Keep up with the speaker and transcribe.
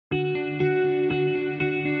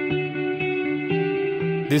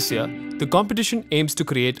This year, the competition aims to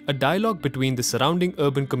create a dialogue between the surrounding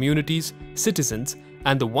urban communities, citizens,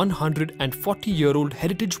 and the 140-year-old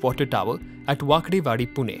heritage water tower at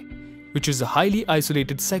Wakadewadi, Pune, which is a highly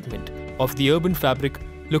isolated segment of the urban fabric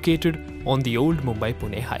located on the old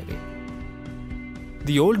Mumbai-Pune highway.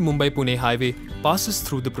 The old Mumbai-Pune highway passes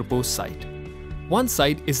through the proposed site. One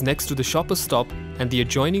side is next to the shopper stop and the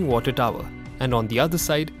adjoining water tower, and on the other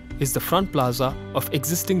side is the front plaza of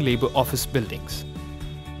existing Labour office buildings.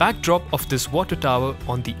 Backdrop of this water tower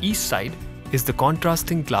on the east side is the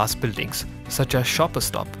contrasting glass buildings such as shopper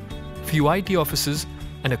stop, few IT offices,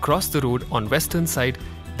 and across the road on western side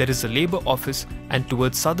there is a Labour office, and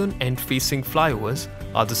towards southern end facing flyovers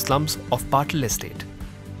are the slums of Patil Estate,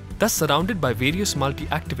 thus surrounded by various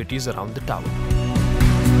multi-activities around the tower.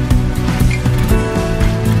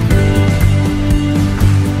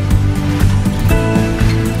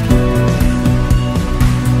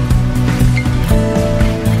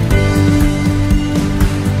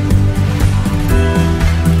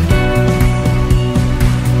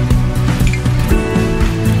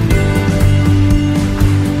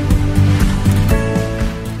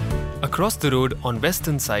 Across the road on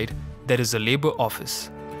western side, there is a Labour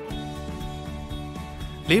office.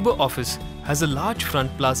 Labour office has a large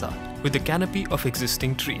front plaza with a canopy of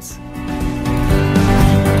existing trees.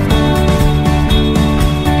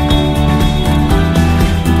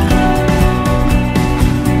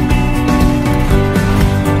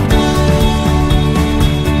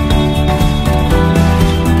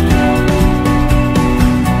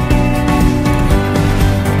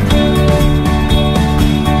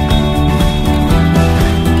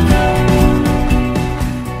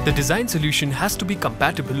 The design solution has to be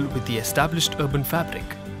compatible with the established urban fabric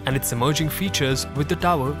and its emerging features, with the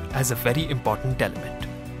tower as a very important element.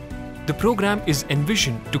 The program is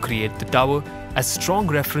envisioned to create the tower as strong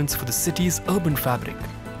reference for the city's urban fabric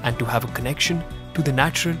and to have a connection to the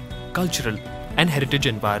natural, cultural and heritage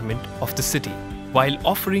environment of the city, while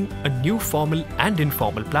offering a new formal and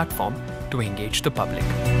informal platform to engage the public.